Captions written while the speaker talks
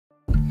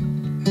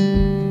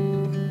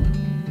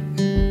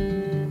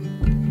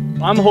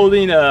I'm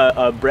holding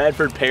a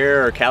Bradford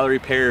Pear or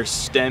Callery Pear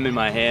stem in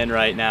my hand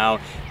right now.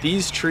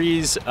 These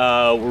trees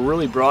were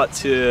really brought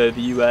to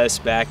the US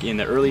back in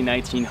the early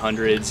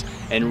 1900s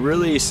and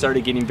really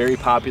started getting very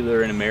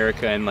popular in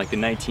America in like the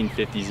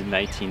 1950s and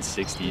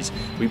 1960s.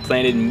 We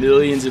planted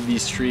millions of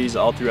these trees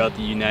all throughout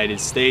the United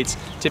States,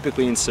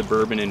 typically in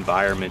suburban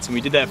environments, and we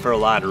did that for a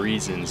lot of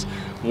reasons.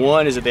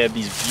 One is that they have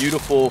these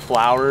beautiful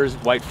flowers,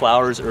 white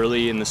flowers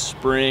early in the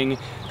spring.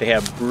 They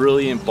have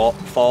brilliant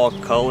fall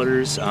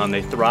colors.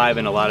 They thrive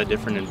in a lot of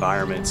different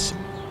environments.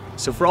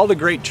 So for all the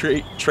great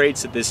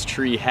traits that this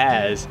tree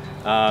has,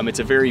 it's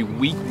a very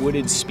weak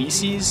wooded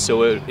species,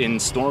 so in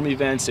storm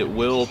events it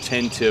will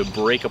tend to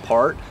break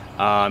apart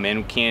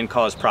and can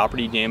cause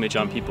property damage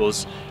on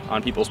people's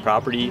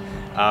property.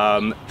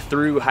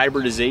 Through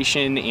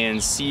hybridization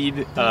and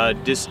seed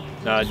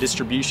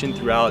distribution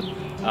throughout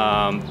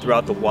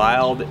the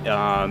wild,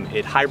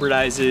 it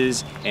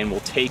hybridizes and will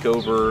take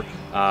over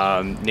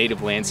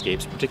native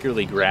landscapes,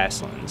 particularly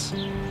grasslands.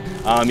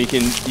 You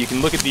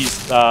can look at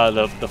these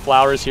the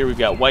flowers here. We've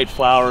got white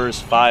flowers,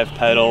 5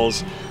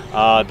 petals.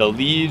 The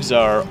leaves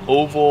are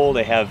oval.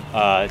 They have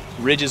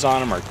ridges on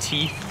them, or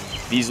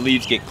teeth. These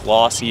leaves get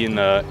glossy in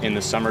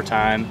the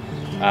summertime,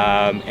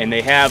 and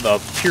they have a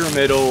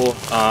pyramidal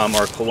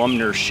or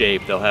columnar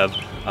shape. They'll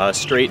have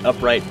straight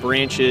upright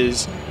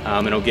branches,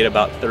 and it'll get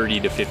about 30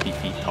 to 50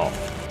 feet tall.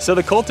 So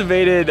the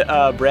cultivated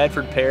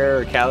Bradford Pear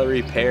or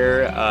Callery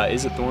Pear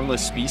is a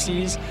thornless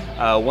species.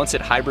 Once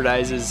it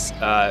hybridizes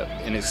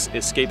and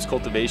escapes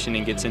cultivation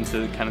and gets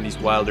into kind of these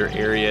wilder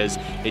areas,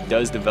 it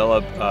does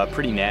develop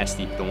pretty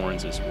nasty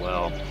thorns as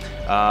well.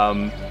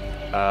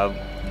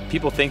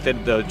 People think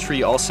that the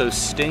tree also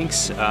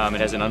stinks. It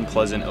has an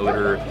unpleasant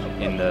odor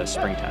in the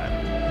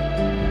springtime.